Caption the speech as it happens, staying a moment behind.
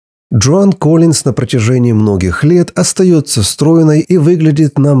Джоан Коллинз на протяжении многих лет остается стройной и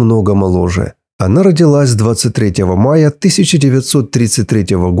выглядит намного моложе. Она родилась 23 мая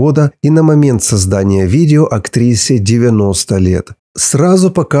 1933 года и на момент создания видео актрисе 90 лет.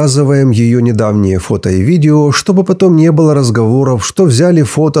 Сразу показываем ее недавние фото и видео, чтобы потом не было разговоров, что взяли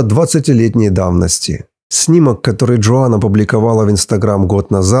фото 20-летней давности. Снимок, который Джоан опубликовала в Инстаграм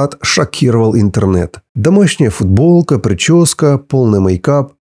год назад, шокировал интернет. Домашняя футболка, прическа, полный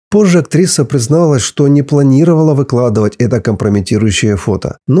мейкап. Позже актриса призналась, что не планировала выкладывать это компрометирующее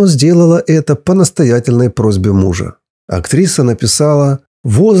фото, но сделала это по настоятельной просьбе мужа. Актриса написала: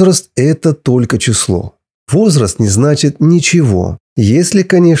 «Возраст – это только число. Возраст не значит ничего, если,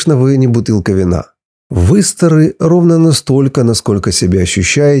 конечно, вы не бутылка вина. Вы стары ровно настолько, насколько себя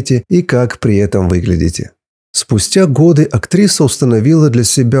ощущаете и как при этом выглядите». Спустя годы актриса установила для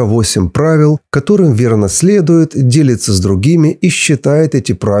себя 8 правил, которым верно следует, делится с другими и считает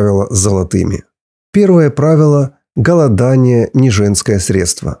эти правила золотыми. Первое правило – голодание – не женское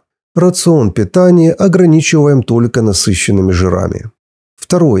средство. Рацион питания ограничиваем только насыщенными жирами.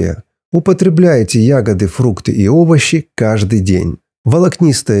 Второе – употребляйте ягоды, фрукты и овощи каждый день.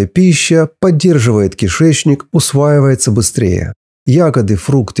 Волокнистая пища поддерживает кишечник, усваивается быстрее. Ягоды,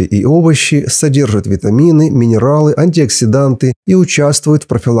 фрукты и овощи содержат витамины, минералы, антиоксиданты и участвуют в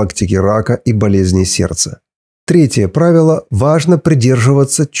профилактике рака и болезней сердца. Третье правило – важно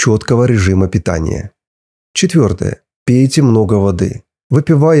придерживаться четкого режима питания. Четвертое – пейте много воды.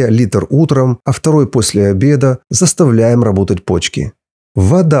 Выпивая литр утром, а второй после обеда, заставляем работать почки.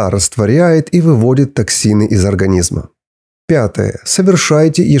 Вода растворяет и выводит токсины из организма. Пятое.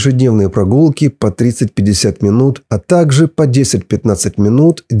 Совершайте ежедневные прогулки по 30-50 минут, а также по 10-15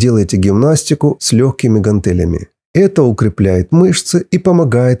 минут делайте гимнастику с легкими гантелями. Это укрепляет мышцы и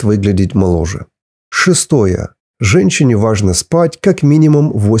помогает выглядеть моложе. Шестое. Женщине важно спать как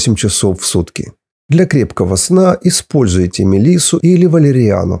минимум 8 часов в сутки. Для крепкого сна используйте мелиссу или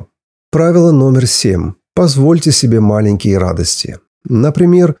валериану. Правило номер 7. Позвольте себе маленькие радости.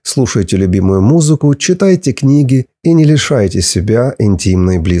 Например, слушайте любимую музыку, читайте книги и не лишайте себя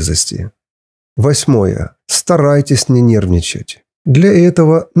интимной близости. Восьмое. Старайтесь не нервничать. Для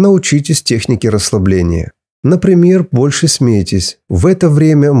этого научитесь технике расслабления. Например, больше смейтесь. В это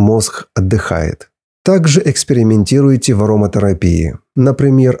время мозг отдыхает. Также экспериментируйте в ароматерапии.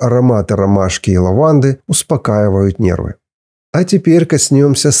 Например, ароматы ромашки и лаванды успокаивают нервы. А теперь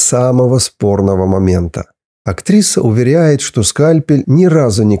коснемся самого спорного момента. Актриса уверяет, что скальпель ни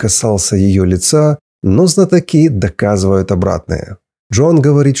разу не касался ее лица, но знатоки доказывают обратное. Джоан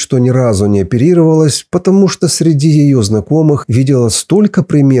говорит, что ни разу не оперировалась, потому что среди ее знакомых видела столько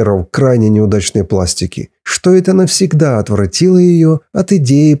примеров крайне неудачной пластики, что это навсегда отвратило ее от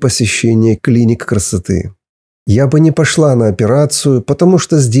идеи посещения клиник красоты. «Я бы не пошла на операцию, потому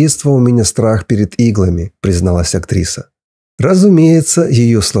что с детства у меня страх перед иглами», призналась актриса. Разумеется,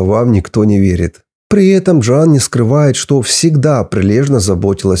 ее словам никто не верит. При этом Джоан не скрывает, что всегда прилежно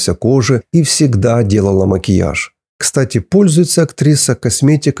заботилась о коже и всегда делала макияж. Кстати, пользуется актриса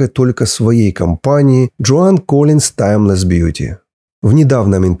косметикой только своей компании Joan Collins Timeless Beauty. В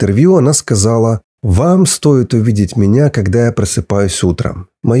недавнем интервью она сказала: «Вам стоит увидеть меня, когда я просыпаюсь утром.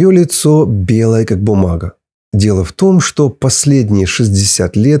 Мое лицо белое, как бумага». Дело в том, что последние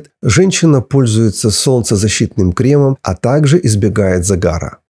 60 лет женщина пользуется солнцезащитным кремом, а также избегает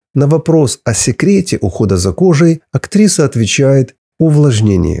загара. На вопрос о секрете ухода за кожей актриса отвечает: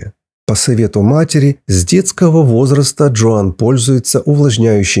 увлажнение. По совету матери, с детского возраста Джоан пользуется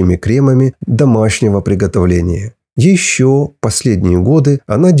увлажняющими кремами домашнего приготовления. Еще последние годы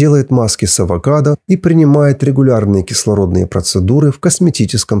она делает маски с авокадо и принимает регулярные кислородные процедуры в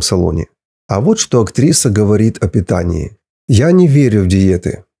косметическом салоне. А вот что актриса говорит о питании. «Я не верю в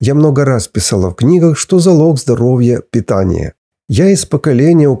диеты. Я много раз писала в книгах, что залог здоровья – питание. Я из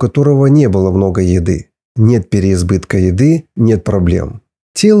поколения, у которого не было много еды. Нет переизбытка еды – нет проблем.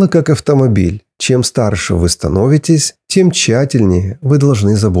 Тело как автомобиль. Чем старше вы становитесь, тем тщательнее вы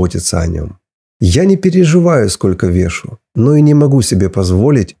должны заботиться о нем. Я не переживаю, сколько вешу, но и не могу себе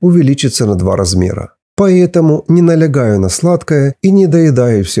позволить увеличиться на 2 размера. Поэтому не налягаю на сладкое и не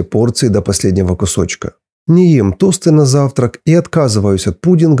доедаю все порции до последнего кусочка. Не ем тосты на завтрак и отказываюсь от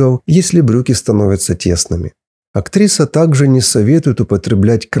пудингов, если брюки становятся тесными». Актриса также не советует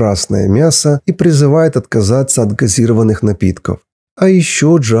употреблять красное мясо и призывает отказаться от газированных напитков. А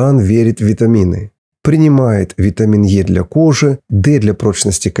еще Джоан верит в витамины. Принимает витамин Е для кожи, D для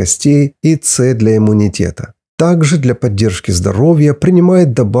прочности костей и С для иммунитета. Также для поддержки здоровья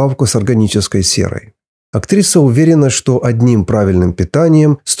принимает добавку с органической серой. Актриса уверена, что одним правильным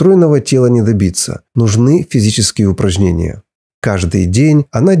питанием стройного тела не добиться. Нужны физические упражнения. Каждый день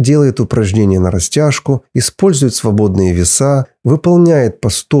она делает упражнения на растяжку, использует свободные веса, выполняет по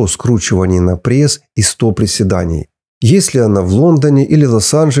 100 скручиваний на пресс и 100 приседаний. Если она в Лондоне или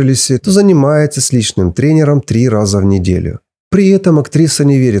Лос-Анджелесе, то занимается с личным тренером 3 раза в неделю. При этом актриса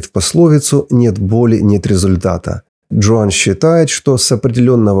не верит в пословицу «нет боли, нет результата». Джоан считает, что с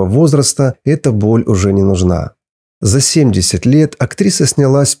определенного возраста эта боль уже не нужна. За 70 лет актриса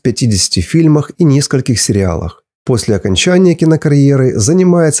снялась в 50 фильмах и нескольких сериалах. После окончания кинокарьеры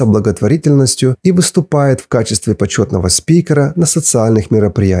занимается благотворительностью и выступает в качестве почетного спикера на социальных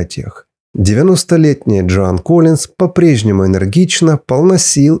мероприятиях. 90-летняя Джоан Коллинз по-прежнему энергична, полна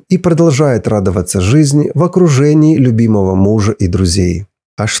сил и продолжает радоваться жизни в окружении любимого мужа и друзей.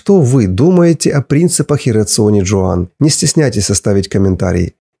 А что вы думаете о принципах и рационе Джоан? Не стесняйтесь оставить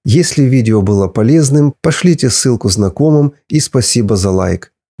комментарий. Если видео было полезным, пошлите ссылку знакомым и спасибо за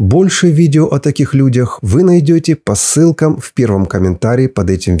лайк. Больше видео о таких людях вы найдете по ссылкам в первом комментарии под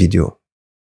этим видео.